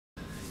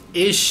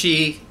Is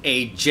she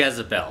a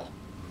Jezebel?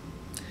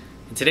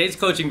 In today's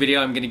coaching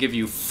video, I'm going to give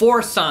you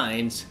 4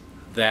 signs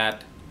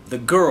that the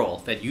girl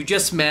that you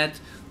just met,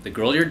 the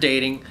girl you're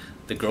dating,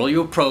 the girl you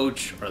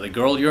approach, or the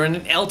girl you're in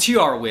an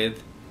LTR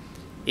with,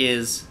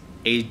 is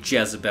a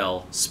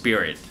Jezebel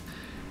spirit.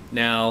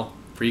 Now,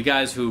 for you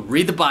guys who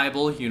read the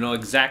Bible, you know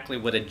exactly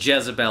what a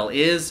Jezebel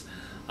is.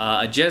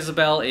 A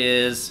Jezebel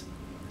is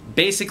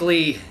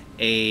basically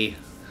an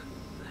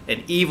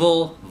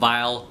evil,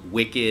 vile,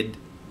 wicked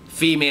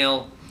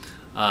female.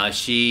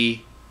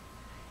 She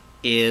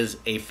is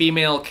a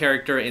female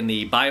character in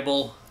the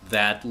Bible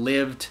that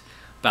lived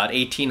about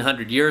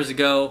 1800 years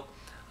ago.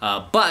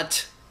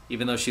 But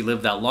even though she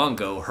lived that long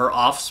ago, her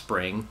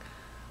offspring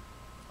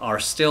are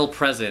still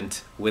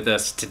present with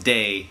us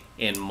today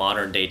in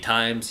modern day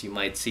times. You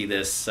might see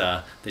this,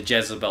 the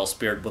Jezebel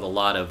spirit, with a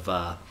lot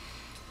of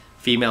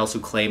females who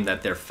claim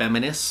that they're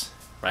feminists,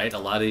 right? A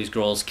lot of these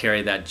girls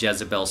carry that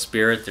Jezebel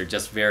spirit. They're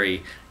just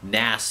very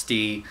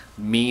nasty,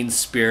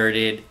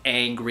 mean-spirited,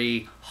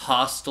 angry,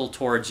 hostile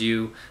towards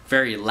you,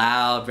 very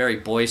loud, very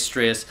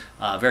boisterous,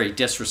 very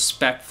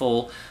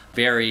disrespectful,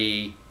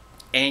 very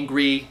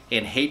angry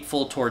and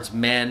hateful towards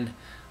men.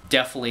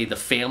 Definitely the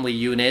family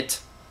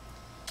unit,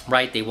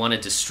 right? They want to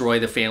destroy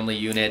the family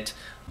unit.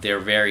 They're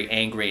very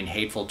angry and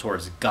hateful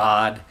towards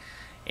God.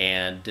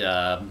 And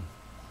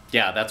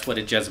yeah, that's what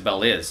a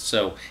Jezebel is.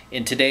 So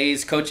in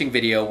today's coaching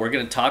video, we're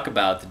going to talk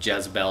about the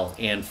Jezebel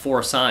and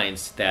 4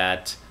 signs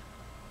that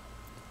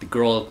the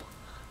girl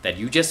that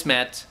you just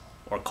met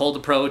or cold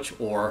approach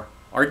or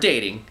are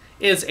dating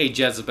is a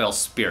Jezebel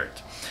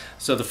spirit.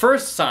 So the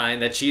first sign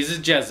that she's a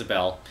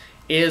Jezebel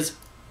is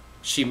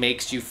she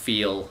makes you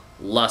feel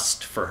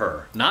lust for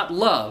her. Not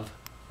love,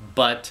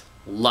 but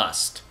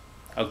lust.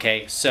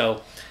 Okay,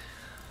 so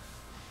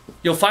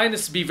you'll find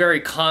this to be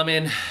very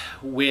common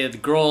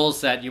with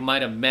girls that you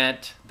might have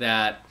met,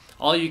 that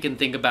all you can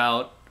think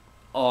about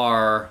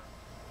are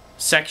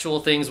sexual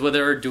things with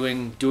her,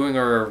 doing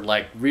her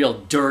like real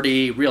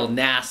dirty, real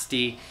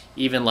nasty,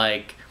 even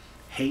like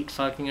hate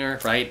fucking her,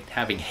 right?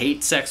 Having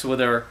hate sex with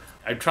her.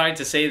 I'm trying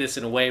to say this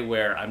in a way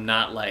where I'm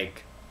not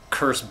like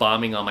curse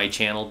bombing on my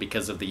channel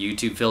because of the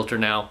YouTube filter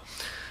now.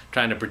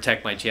 Trying to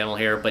protect my channel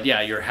here. But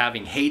yeah, you're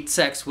having hate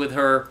sex with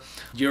her.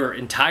 Your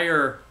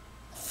entire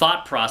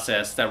thought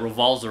process that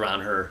revolves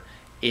around her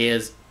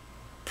is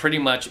pretty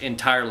much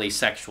entirely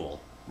sexual,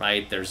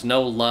 right? There's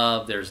no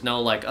love. There's no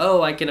like,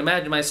 oh, I can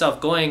imagine myself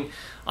going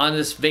on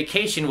this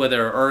vacation with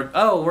her, or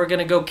oh, we're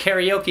gonna go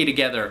karaoke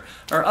together,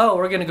 or oh,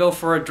 we're gonna go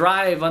for a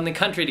drive on the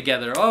country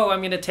together, oh,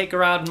 I'm gonna take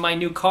her out in my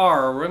new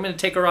car, or I'm gonna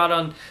take her out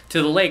on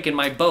to the lake in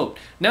my boat.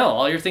 No,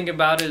 all you're thinking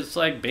about is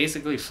like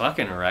basically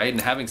fucking her, right?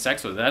 And having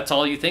sex with her. That's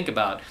all you think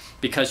about,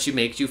 because she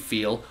makes you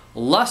feel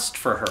lust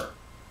for her,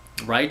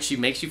 right? She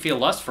makes you feel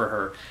lust for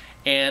her.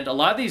 And a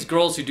lot of these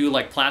girls who do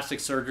like plastic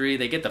surgery,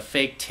 they get the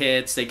fake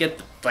tits, they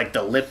get like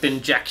the lip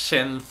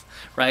injections,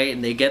 right?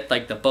 And they get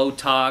like the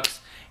Botox,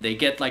 they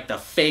get like the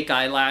fake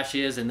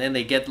eyelashes, and then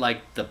they get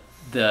like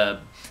the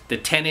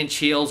 10-inch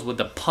heels with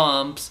the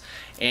pumps,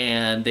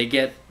 and they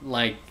get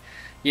like,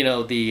 you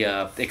know, the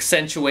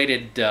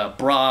accentuated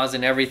bras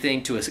and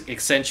everything to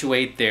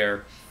accentuate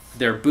their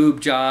boob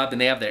job,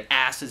 and they have their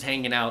asses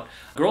hanging out.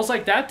 Girls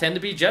like that tend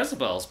to be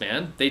Jezebels,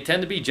 man. They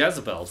tend to be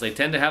Jezebels. They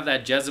tend to have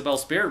that Jezebel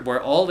spirit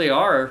where all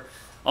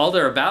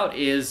they're about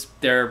is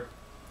their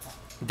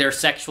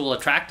sexual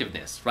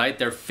attractiveness, right?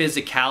 Their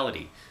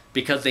physicality,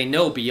 because they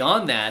know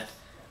beyond that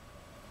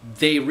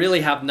they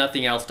really have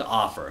nothing else to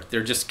offer.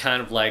 They're just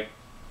kind of like,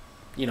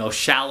 you know,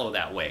 shallow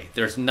that way.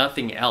 There's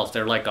nothing else.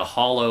 They're like a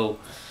hollow,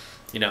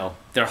 you know,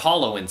 they're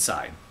hollow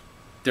inside.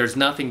 There's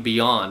nothing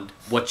beyond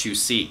what you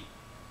see.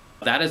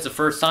 That is the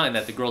first sign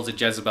that the girl's a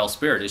Jezebel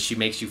spirit, is she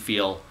makes you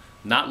feel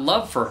not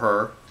love for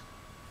her,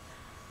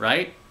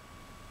 right?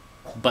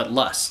 But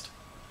lust,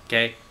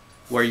 okay?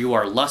 Where you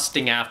are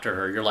lusting after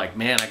her. You're like,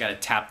 man, I gotta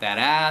tap that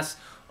ass.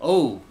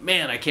 Oh,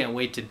 man, I can't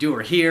wait to do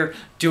her here,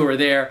 do her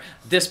there,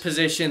 this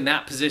position,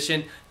 that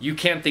position. You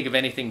can't think of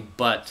anything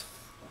but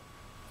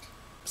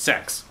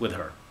sex with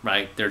her,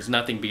 right? There's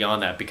nothing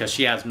beyond that, because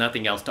she has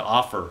nothing else to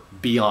offer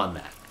beyond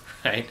that,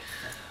 right?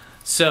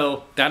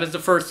 So that is the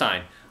first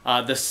sign.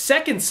 The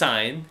second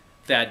sign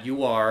that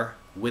you are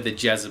with a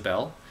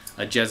Jezebel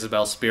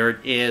spirit,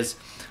 is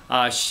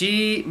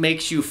she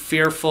makes you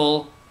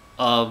fearful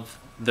of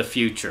the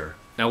future.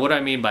 Now, what do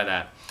I mean by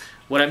that?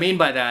 What I mean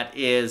by that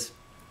is,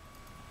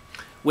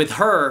 with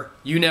her,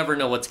 you never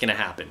know what's going to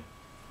happen.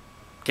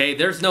 Okay,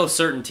 there's no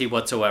certainty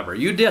whatsoever.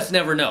 You just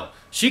never know.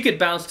 She could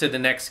bounce to the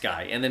next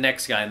guy, and the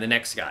next guy, and the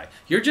next guy.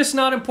 You're just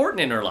not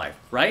important in her life,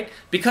 right?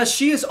 Because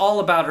she is all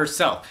about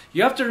herself.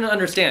 You have to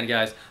understand,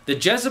 guys, the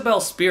Jezebel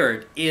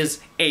spirit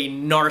is a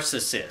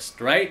narcissist,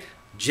 right?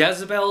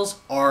 Jezebels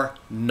are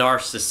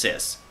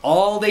narcissists.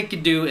 All they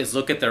can do is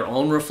look at their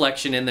own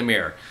reflection in the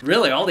mirror.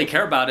 Really, all they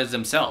care about is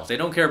themselves. They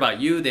don't care about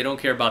you. They don't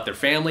care about their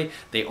family.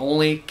 They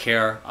only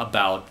care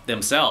about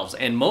themselves.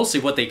 And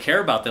mostly what they care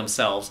about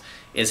themselves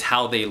is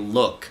how they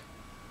look,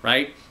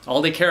 right?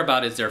 All they care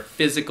about is their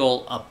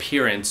physical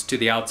appearance to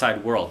the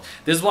outside world.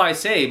 This is why I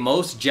say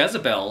most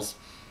Jezebels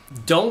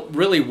don't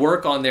really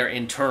work on their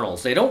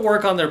internals. They don't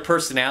work on their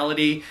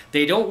personality.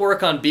 They don't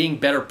work on being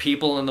better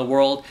people in the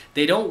world.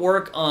 They don't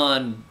work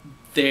on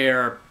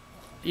their,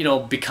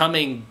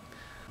 becoming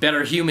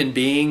better human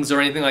beings or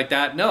anything like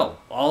that. No,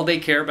 all they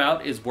care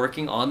about is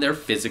working on their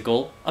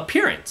physical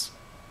appearance.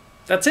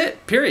 That's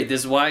it, period.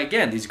 This is why,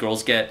 again, these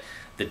girls get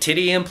the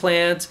titty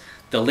implants,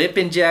 the lip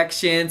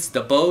injections,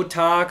 the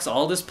Botox,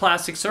 all this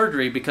plastic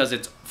surgery,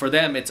 because for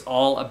them, it's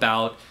all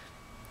about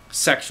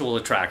sexual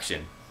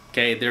attraction.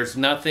 Okay, there's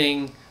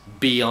nothing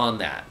beyond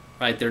that,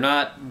 right? They're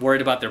not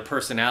worried about their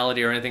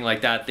personality or anything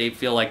like that. They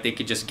feel like they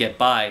could just get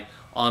by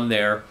on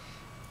their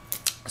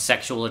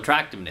sexual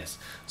attractiveness.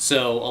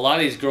 So a lot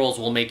of these girls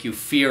will make you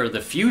fear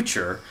the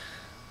future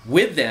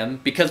with them,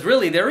 because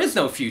really there is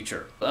no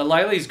future. A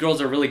lot of these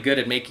girls are really good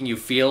at making you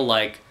feel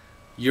like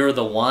you're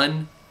the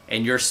one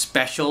and you're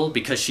special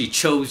because she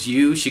chose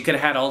you. She could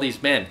have had all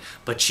these men,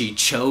 but she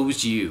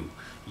chose you.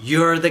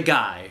 You're the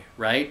guy,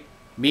 right?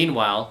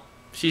 Meanwhile,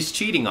 she's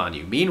cheating on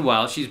you.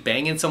 Meanwhile, she's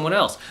banging someone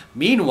else.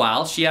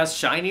 Meanwhile, she has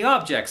shiny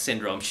object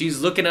syndrome.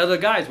 She's looking at other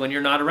guys when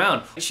you're not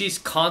around. She's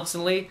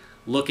constantly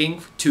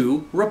looking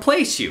to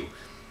replace you.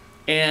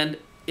 And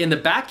in the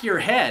back of your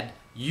head,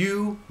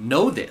 you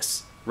know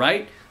this,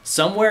 right?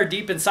 Somewhere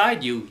deep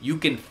inside you, you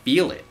can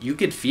feel it. You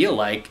could feel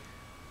like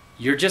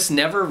you're just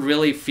never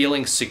really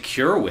feeling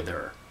secure with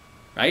her,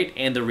 right?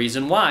 And the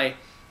reason why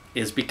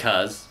is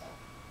because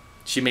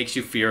she makes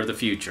you fear the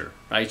future,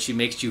 right? She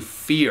makes you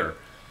fear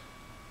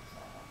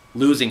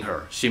losing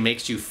her. She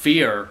makes you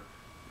fear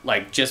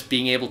like just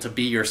being able to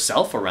be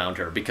yourself around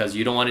her, because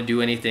you don't want to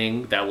do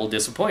anything that will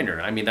disappoint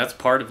her. I mean, that's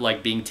part of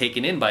like being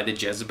taken in by the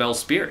Jezebel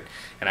spirit.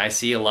 And I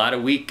see a lot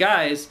of weak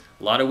guys,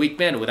 a lot of weak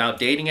men without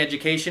dating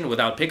education,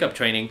 without pickup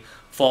training,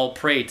 fall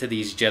prey to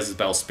these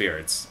Jezebel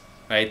spirits,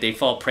 right? They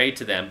fall prey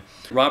to them.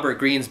 Robert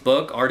Greene's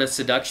book, Art of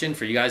Seduction,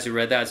 for you guys who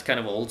read that, it's kind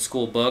of an old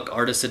school book,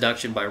 Art of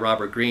Seduction by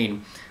Robert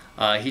Greene.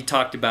 He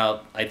talked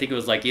about, I think it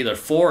was like either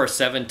 4 or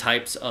 7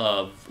 types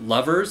of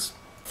lovers,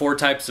 4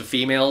 types of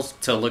females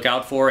to look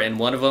out for, and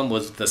one of them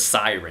was the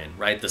siren,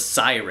 right? The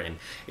siren.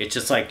 It's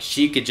just like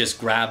she could just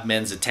grab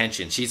men's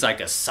attention. She's like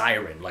a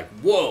siren, like,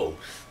 whoa.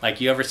 Like,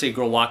 you ever see a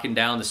girl walking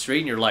down the street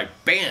and you're like,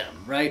 bam,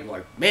 right?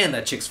 Like, man,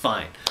 that chick's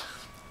fine.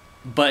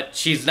 But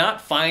she's not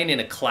fine in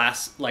a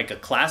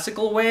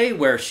classical way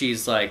where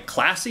she's like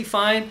classy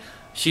fine.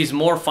 She's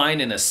more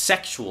fine in a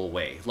sexual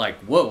way. Like,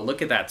 whoa,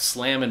 look at that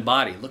slamming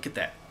body. Look at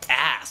that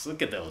ass.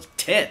 Look at those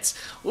tits.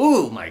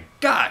 Ooh, my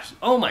gosh.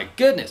 Oh my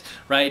goodness.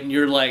 Right? And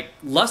you're like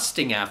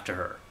lusting after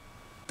her.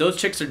 Those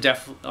chicks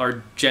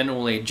are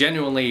generally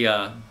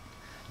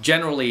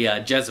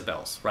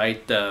Jezebels,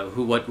 right?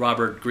 What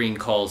Robert Greene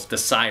calls the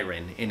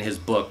siren in his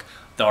book,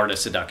 The Art of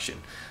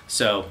Seduction.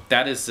 So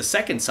that is the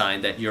second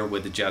sign that you're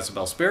with the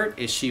Jezebel spirit,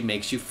 is she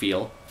makes you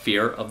feel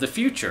fear of the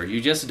future.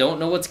 You just don't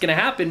know what's going to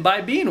happen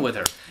by being with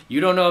her. You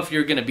don't know if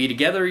you're going to be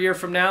together a year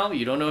from now.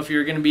 You don't know if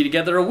you're going to be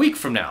together a week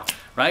from now,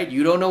 right?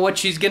 You don't know what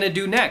she's going to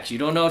do next. You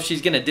don't know if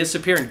she's going to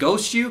disappear and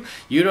ghost you.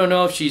 You don't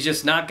know if she's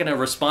just not going to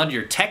respond to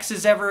your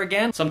texts ever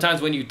again.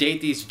 Sometimes when you date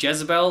these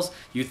Jezebels,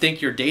 you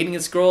think you're dating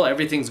this girl,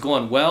 everything's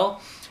going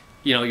well.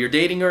 You know, you're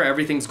dating her,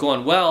 everything's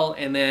going well,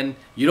 and then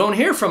you don't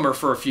hear from her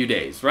for a few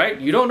days, right?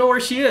 You don't know where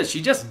she is.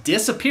 She just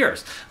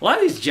disappears. A lot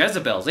of these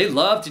Jezebels, they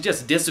love to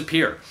just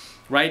disappear,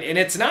 right? And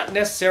it's not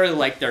necessarily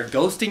like they're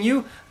ghosting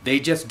you. They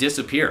just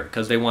disappear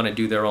because they want to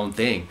do their own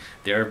thing.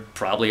 They're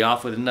probably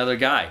off with another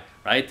guy,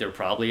 right? They're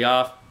probably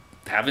off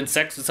having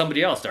sex with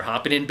somebody else. They're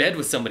hopping in bed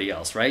with somebody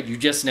else, right? You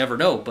just never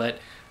know. But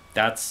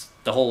that's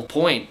the whole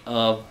point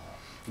of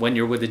when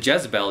you're with a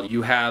Jezebel.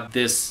 You have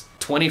this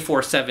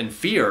 24/7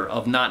 fear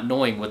of not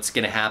knowing what's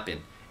going to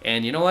happen.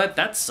 And you know what?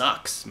 That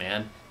sucks,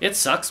 man. It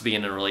sucks being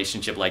in a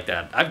relationship like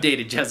that. I've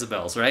dated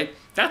Jezebels, right?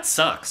 That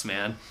sucks,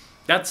 man.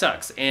 That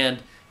sucks.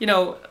 And, you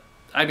know,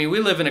 I mean, we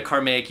live in a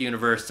karmic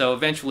universe, so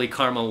eventually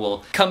karma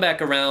will come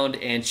back around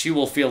and she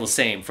will feel the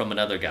same from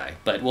another guy.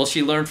 But will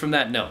she learn from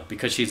that? No,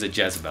 because she's a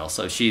Jezebel.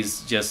 So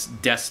she's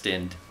just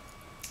destined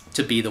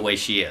to be the way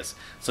she is.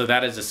 So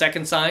that is the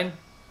second sign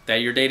that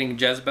you're dating a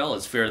Jezebel,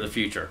 is fear of the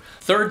future.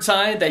 Third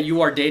sign that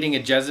you are dating a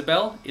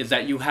Jezebel is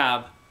that you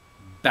have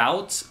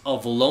bouts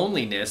of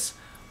loneliness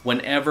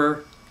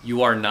whenever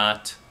you are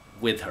not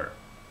with her.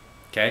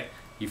 Okay?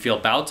 You feel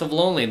bouts of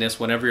loneliness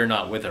whenever you're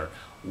not with her.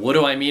 What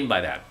do I mean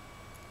by that?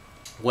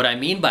 What I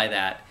mean by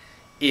that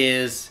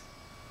is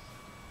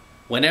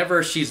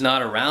whenever she's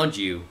not around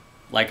you,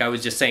 like I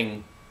was just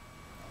saying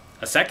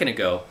a second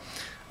ago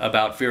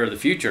about fear of the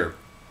future,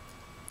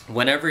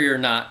 whenever you're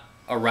not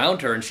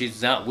around her and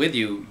she's not with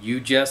you, you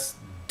just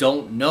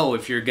don't know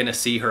if you're gonna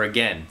see her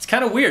again. It's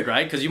kind of weird,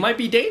 right? Because you might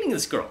be dating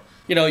this girl.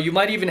 You know, you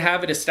might even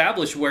have it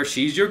established where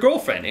she's your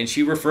girlfriend and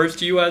she refers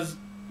to you as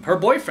her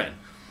boyfriend.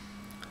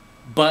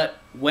 But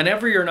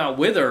whenever you're not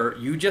with her,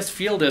 you just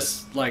feel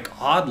this like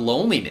odd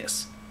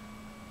loneliness,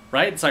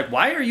 right? It's like,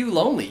 why are you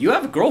lonely? You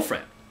have a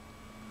girlfriend,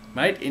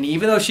 right? And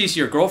even though she's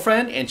your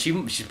girlfriend and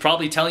she's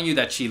probably telling you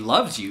that she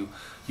loves you,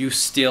 you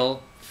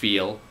still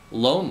feel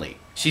lonely.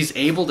 She's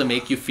able to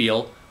make you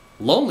feel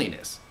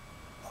loneliness.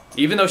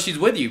 Even though she's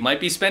with you, might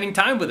be spending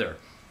time with her,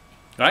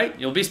 right?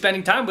 You'll be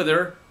spending time with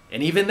her,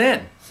 and even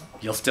then,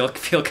 you'll still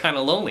feel kind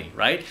of lonely,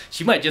 right?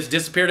 She might just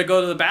disappear to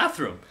go to the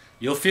bathroom.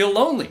 You'll feel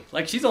lonely,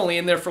 like she's only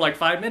in there for like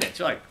 5 minutes.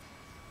 You're like,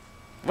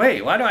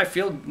 wait, why do I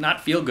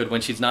not feel good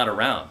when she's not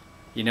around?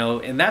 You know,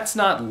 and that's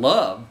not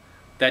love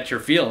that you're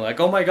feeling. Like,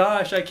 oh my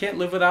gosh, I can't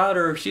live without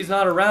her, she's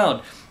not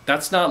around.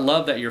 That's not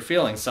love that you're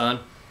feeling, son.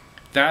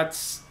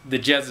 That's the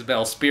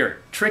Jezebel spirit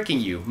tricking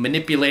you,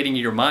 manipulating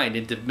your mind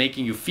into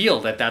making you feel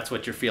that that's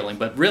what you're feeling.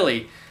 But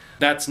really,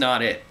 that's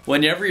not it.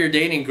 Whenever you're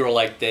dating a girl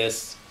like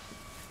this,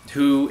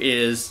 who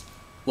is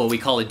what we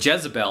call a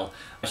Jezebel,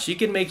 she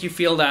can make you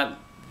feel that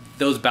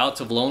those bouts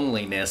of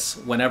loneliness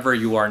whenever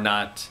you are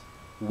not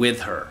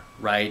with her,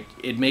 right?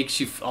 It makes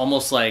you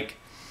almost like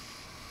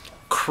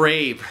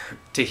crave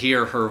to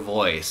hear her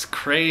voice,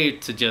 crave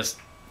to just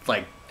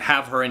like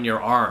have her in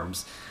your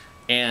arms,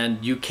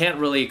 and you can't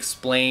really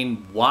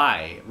explain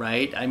why,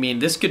 right? I mean,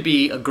 this could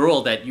be a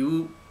girl that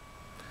you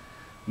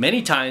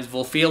many times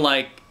will feel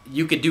like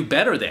you could do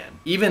better than,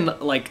 even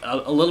like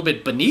a little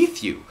bit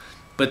beneath you,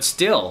 but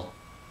still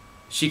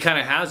she kind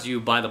of has you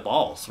by the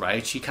balls,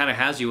 right? She kind of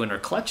has you in her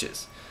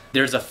clutches.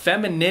 There's a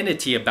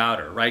femininity about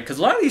her, right? Because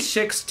a lot of these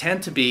chicks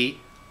tend to be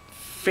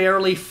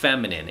fairly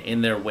feminine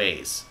in their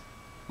ways,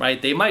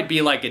 right? They might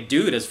be like a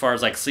dude as far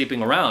as like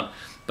sleeping around,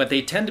 but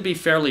they tend to be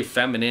fairly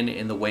feminine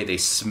in the way they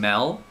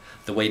smell,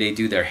 the way they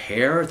do their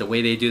hair, the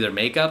way they do their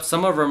makeup.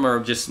 Some of them are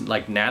just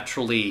like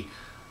naturally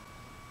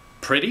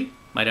pretty,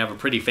 might have a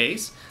pretty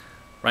face,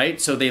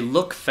 right? So they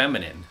look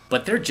feminine,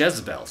 but they're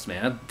Jezebels,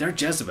 man. They're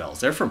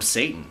Jezebels. They're from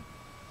Satan.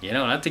 You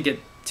know, not to get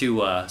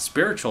too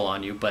spiritual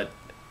on you, but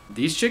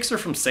these chicks are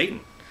from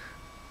Satan.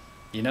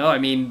 You know, I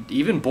mean,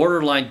 even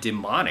borderline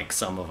demonic,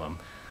 some of them.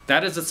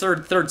 That is the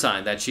third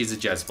sign that she's a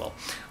Jezebel.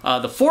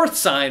 The fourth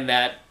sign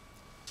that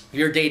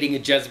you're dating a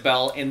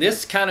Jezebel, and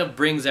this kind of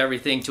brings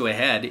everything to a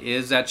head,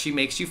 is that she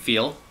makes you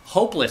feel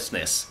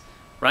hopelessness,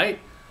 right?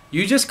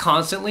 You just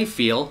constantly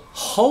feel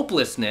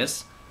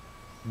hopelessness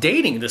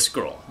dating this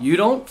girl. You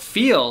don't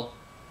feel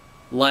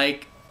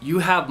like you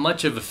have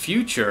much of a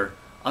future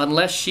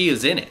unless she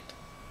is in it.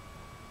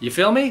 You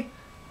feel me?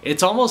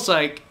 It's almost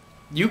like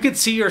you could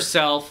see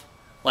yourself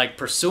like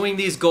pursuing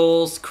these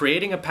goals,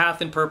 creating a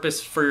path and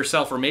purpose for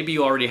yourself, or maybe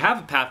you already have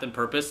a path and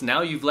purpose.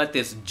 Now you've let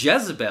this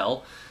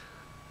Jezebel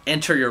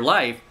enter your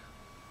life,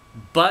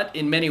 but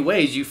in many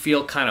ways you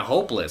feel kind of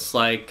hopeless,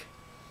 like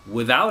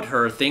without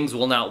her things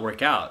will not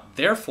work out.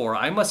 Therefore,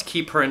 I must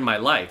keep her in my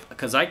life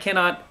because I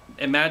cannot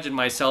imagine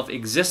myself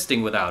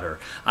existing without her.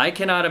 I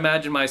cannot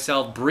imagine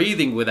myself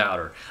breathing without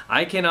her.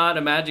 I cannot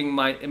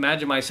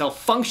imagine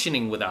myself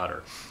functioning without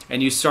her.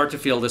 And you start to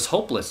feel this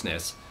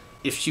hopelessness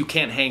if you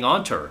can't hang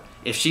on to her,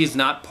 if she's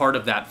not part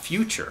of that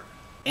future.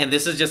 And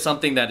this is just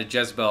something that a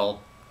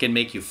Jezebel can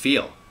make you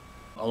feel.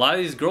 A lot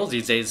of these girls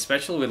these days,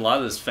 especially with a lot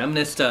of this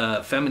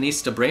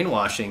feminista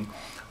brainwashing,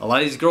 a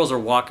lot of these girls are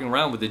walking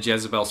around with the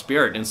Jezebel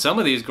spirit. And some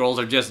of these girls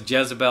are just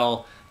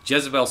Jezebel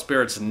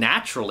spirits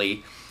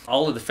naturally.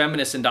 All of the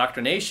feminist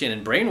indoctrination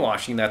and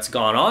brainwashing that's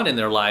gone on in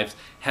their lives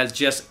has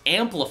just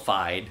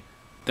amplified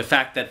the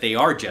fact that they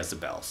are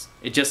Jezebels.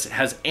 It just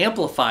has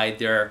amplified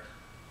their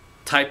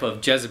type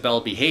of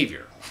Jezebel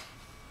behavior,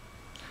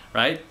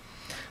 right?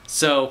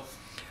 So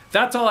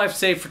that's all I have to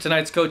say for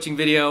tonight's coaching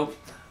video.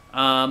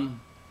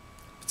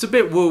 It's a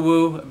bit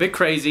woo-woo, a bit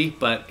crazy,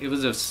 but it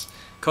was a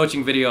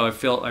coaching video I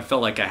felt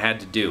like I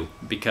had to do,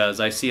 because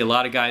I see a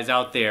lot of guys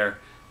out there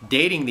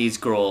dating these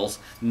girls,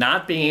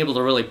 not being able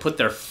to really put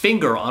their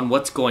finger on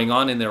what's going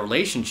on in their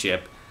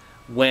relationship,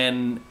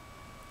 when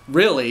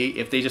really,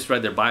 if they just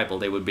read their Bible,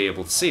 they would be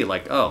able to see,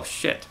 like, oh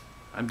shit,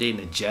 I'm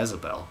dating a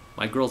Jezebel.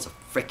 My girl's a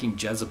freaking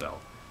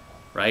Jezebel,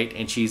 right?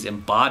 And she's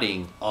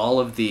embodying all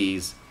of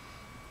these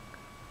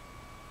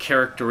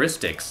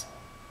characteristics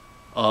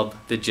of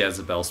the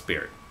Jezebel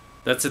spirit.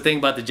 That's the thing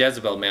about the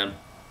Jezebel, man.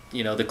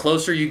 You know, the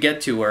closer you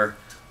get to her,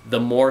 the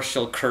more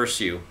she'll curse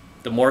you.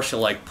 The more she'll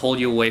like pull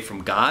you away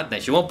from God. Now,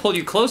 she won't pull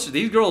you closer.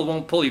 These girls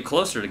won't pull you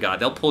closer to God.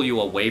 They'll pull you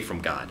away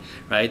from God,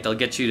 right? They'll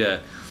get you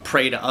to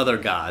pray to other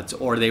gods,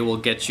 or they will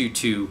get you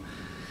to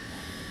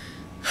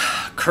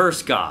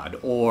curse God,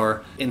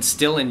 or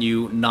instill in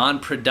you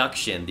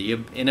non-production, the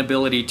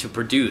inability to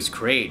produce,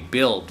 create,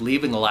 build,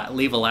 leave a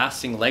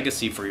lasting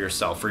legacy for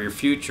yourself, for your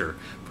future,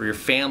 for your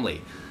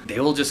family. They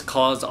will just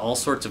cause all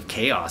sorts of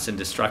chaos and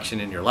destruction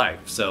in your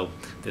life. So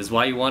this is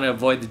why you want to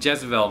avoid the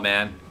Jezebel,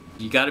 man.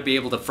 You got to be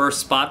able to first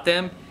spot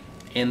them,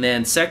 and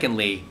then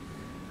secondly,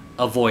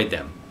 avoid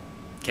them.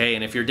 Okay,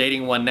 and if you're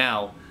dating one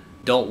now,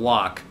 don't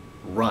walk,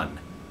 run.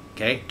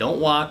 Okay, don't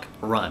walk,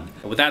 run.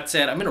 And with that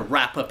said, I'm going to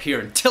wrap up here.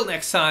 Until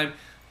next time,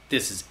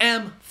 this is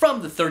M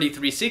from the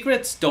 33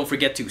 Secrets. Don't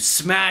forget to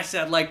smash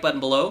that like button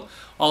below.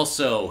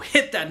 Also,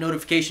 hit that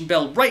notification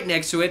bell right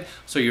next to it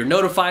so you're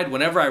notified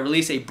whenever I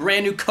release a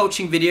brand new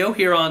coaching video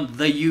here on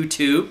the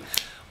YouTube.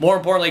 More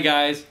importantly,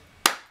 guys,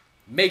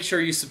 make sure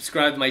you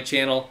subscribe to my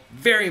channel.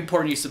 Very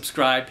important you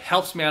subscribe.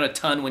 Helps me out a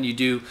ton when you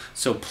do.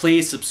 So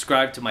please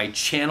subscribe to my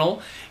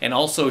channel, and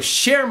also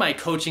share my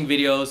coaching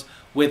videos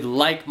with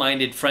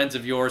like-minded friends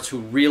of yours who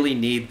really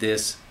need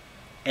this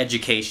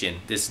education,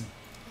 this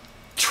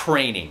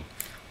training.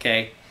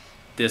 okay?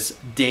 This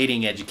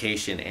dating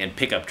education and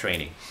pickup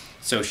training.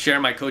 So share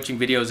my coaching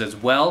videos as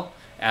well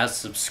as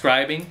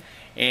subscribing.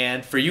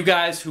 And for you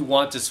guys who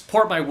want to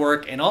support my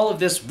work and all of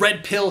this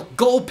red pill,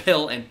 gold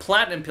pill, and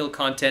platinum pill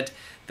content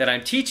that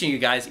I'm teaching you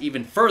guys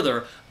even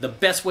further, the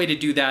best way to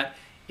do that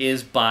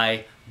is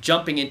by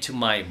jumping into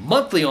my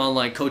monthly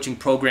online coaching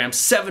program,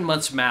 7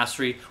 Months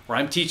Mastery, where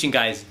I'm teaching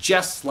guys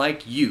just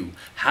like you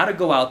how to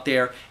go out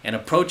there and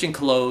approach and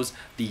close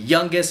the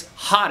youngest,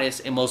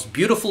 hottest, and most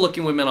beautiful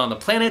looking women on the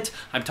planet.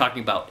 I'm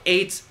talking about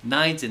 8s,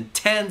 9s, and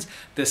 10s,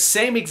 the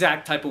same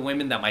exact type of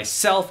women that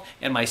myself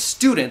and my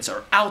students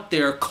are out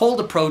there cold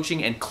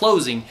approaching and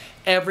closing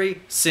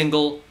every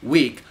single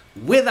week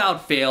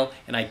without fail.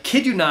 And I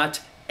kid you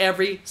not,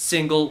 every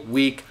single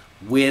week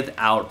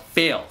without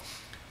fail.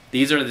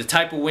 These are the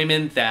type of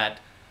women that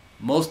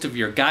most of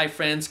your guy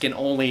friends can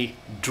only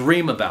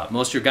dream about.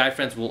 Most of your guy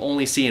friends will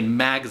only see in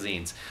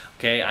magazines.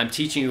 Okay, I'm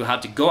teaching you how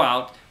to go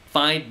out,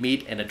 find,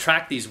 meet, and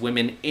attract these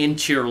women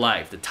into your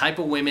life. The type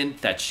of women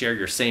that share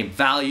your same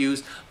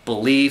values,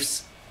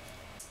 beliefs,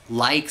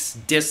 likes,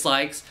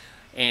 dislikes,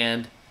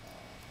 and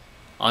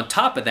on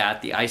top of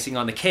that, the icing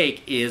on the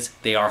cake is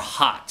they are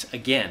hot.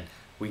 Again,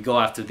 we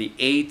go after the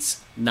 8s,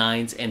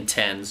 9s, and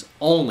 10s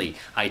only.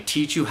 I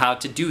teach you how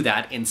to do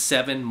that in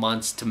 7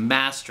 months to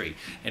mastery.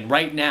 And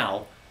right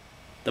now,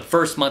 the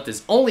first month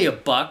is only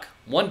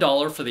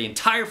 $1 for the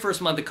entire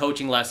first month of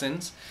coaching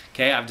lessons.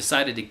 Okay, I've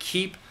decided to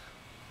keep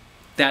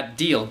that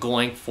deal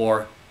going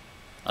for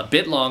a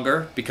bit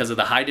longer because of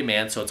the high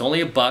demand. So it's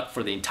only $1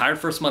 for the entire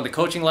first month of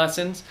coaching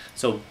lessons.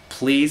 So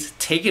please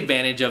take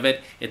advantage of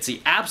it. It's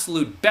the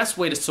absolute best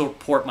way to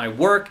support my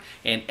work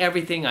and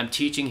everything I'm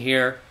teaching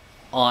here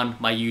on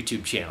my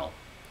YouTube channel.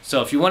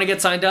 So if you want to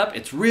get signed up,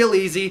 it's real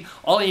easy.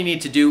 All you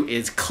need to do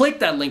is click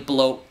that link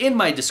below in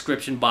my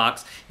description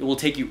box. It will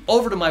take you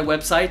over to my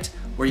website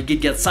where you can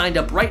get signed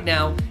up right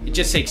now. It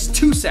just takes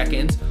 2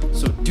 seconds.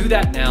 So do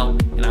that now,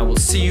 and I will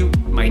see you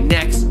in my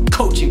next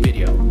coaching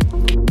video.